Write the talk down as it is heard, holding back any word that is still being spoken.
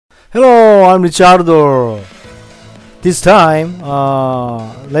Hello, I'm Richardo. This time,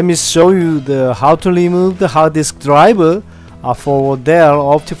 let me show you how to remove the hard disk driver for Dell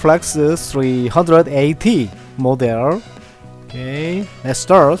Optiplex 380 model. Okay, let's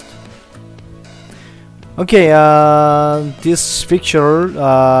start. Okay, this picture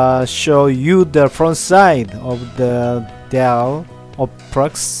show you the front side of the Dell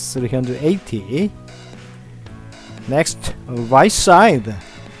Optiplex 380. Next, right side.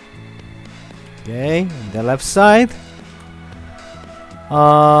 Okay, the left side.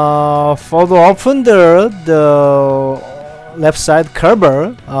 For the open the left side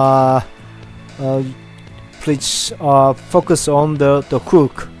cover, please focus on the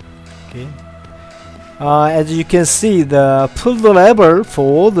hook. Okay. As you can see, pull the lever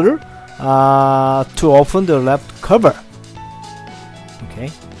forward to open the left cover.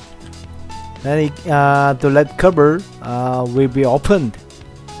 Okay. Then the left cover will be opened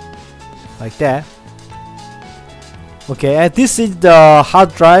like that. Okay, and this is the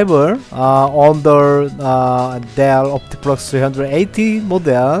hard driver on the Dell Optiplex 380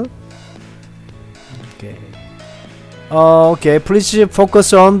 model. Okay. Okay, please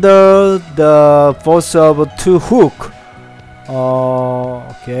focus on the force of two hook.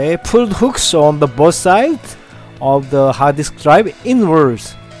 Okay, pull hooks on the both sides of the hard disk drive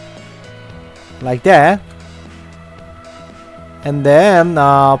inwards, like that. And then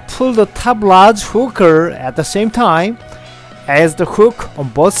pull the top large hooker at the same time as the hook on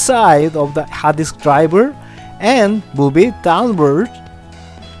both sides of the hard disk driver and move it downward.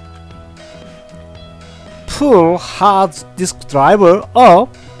 Pull hard disk driver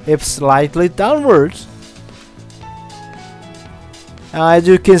up if slightly downwards. As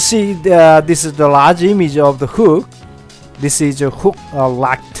you can see, this is the large image of the hook. This is a hook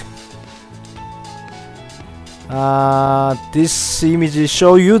locked. This image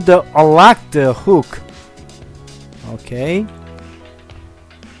show you the unlocked hook. Okay.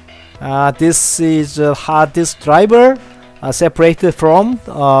 This is a hard disk driver separated from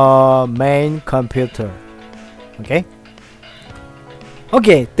main computer. Okay.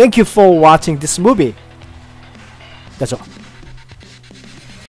 Okay. Thank you for watching this movie. That's all.